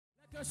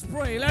us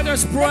pray. Let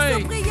us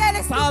pray.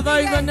 Father,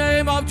 in the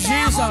name of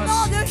Jesus,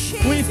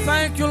 we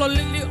thank you, Lord.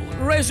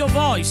 Raise your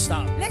voice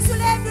now.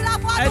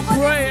 And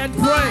pray and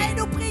pray.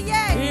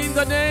 In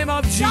the name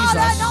of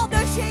Jesus,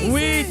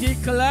 we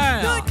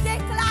declare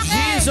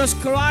Jesus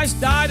Christ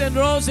died and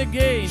rose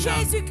again. He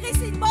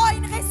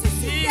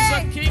is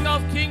the King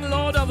of Kings,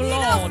 Lord of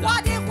Lords.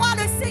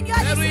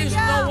 There is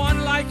no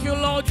one like you,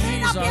 Lord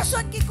Jesus.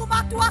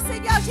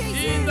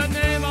 In the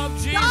name of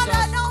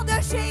Jesus,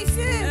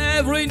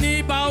 every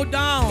knee bow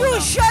down,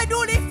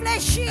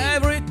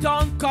 every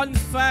tongue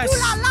confess.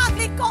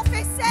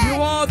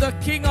 You are the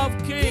King of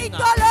Kings,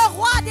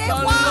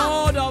 the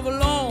Lord of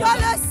Lords.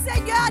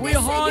 We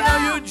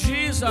honor you,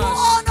 Jesus.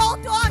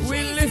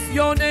 We lift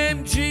your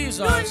name,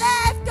 Jesus.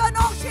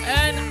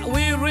 And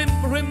we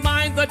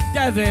remind the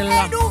devil,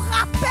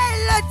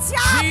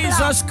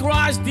 Jesus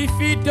Christ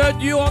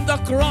defeated you on the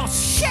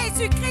cross.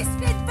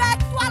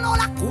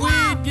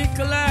 We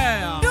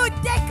declare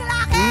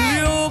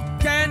Luke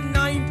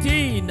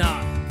 10:19.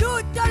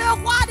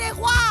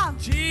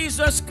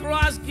 Jesus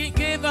Christ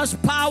gave us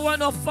power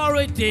and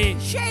authority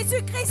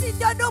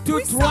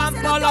to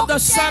trample on the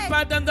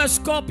serpent and the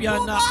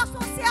scorpion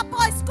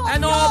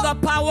and all the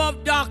power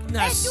of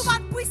darkness.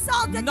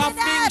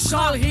 Nothing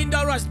shall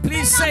hinder us.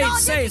 Please say.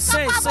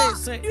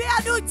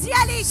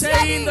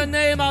 Say in the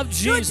name of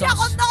Jesus.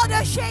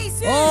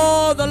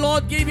 Oh, the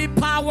Lord gave me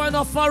power and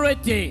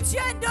authority to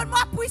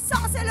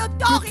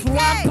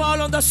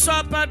trample on the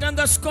serpent and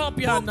the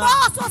scorpion and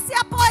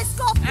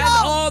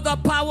all the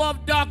power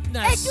of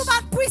darkness.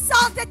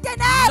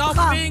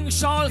 Nothing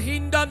shall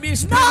hinder me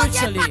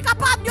spiritually.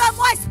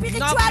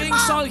 Nothing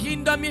shall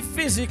hinder me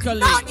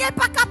physically.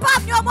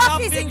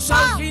 Nothing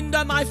shall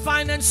hinder my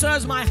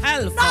finances, my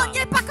health. In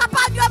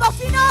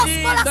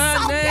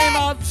the name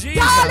of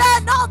Jesus,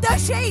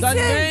 the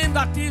name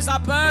that is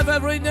above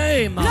every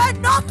name,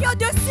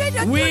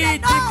 we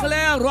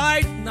declare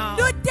right now,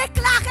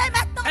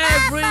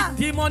 every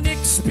demonic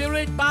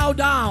spirit bow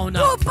down.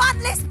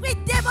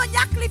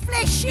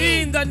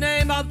 In the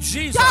name of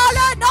Jesus,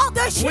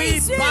 we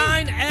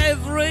bind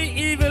every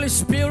evil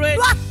spirit.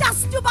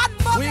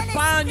 We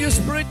bind you,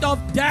 spirit of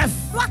death.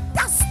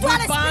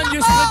 We bind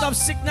you, spirit of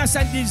sickness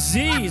and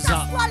disease.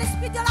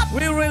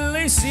 We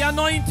release the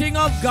anointing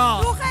of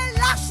God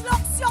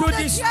to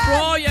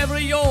destroy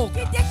every yoke,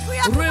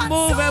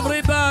 remove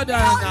every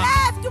burden.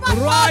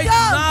 Right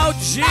now,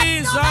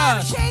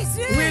 Jesus,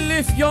 we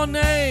lift your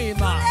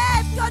name.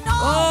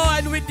 Oh,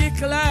 and we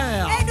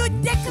declare,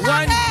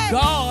 when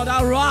God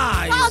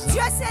arrives,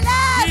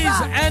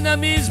 his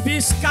enemies be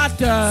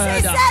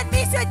scattered.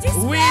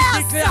 We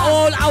declare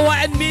all our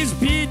enemies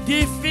be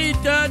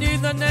defeated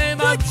in the name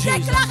of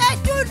Jesus.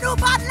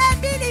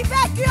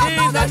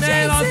 In the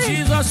name of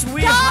Jesus,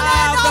 we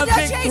have the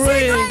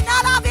victory.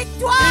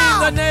 In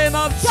the name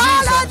of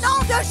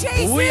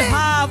Jesus, we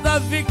have the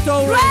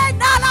victory.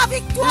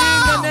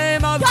 In the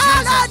name of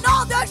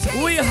Jesus,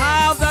 we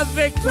have the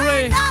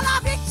victory.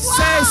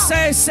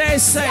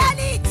 Say.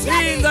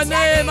 In the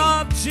name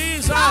of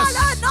Jesus,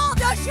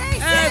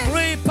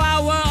 every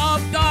power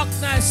of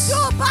darkness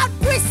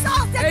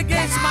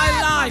against my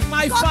life,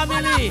 my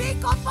family,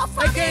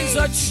 against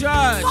the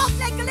church,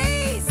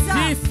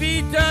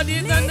 defeated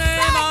in the name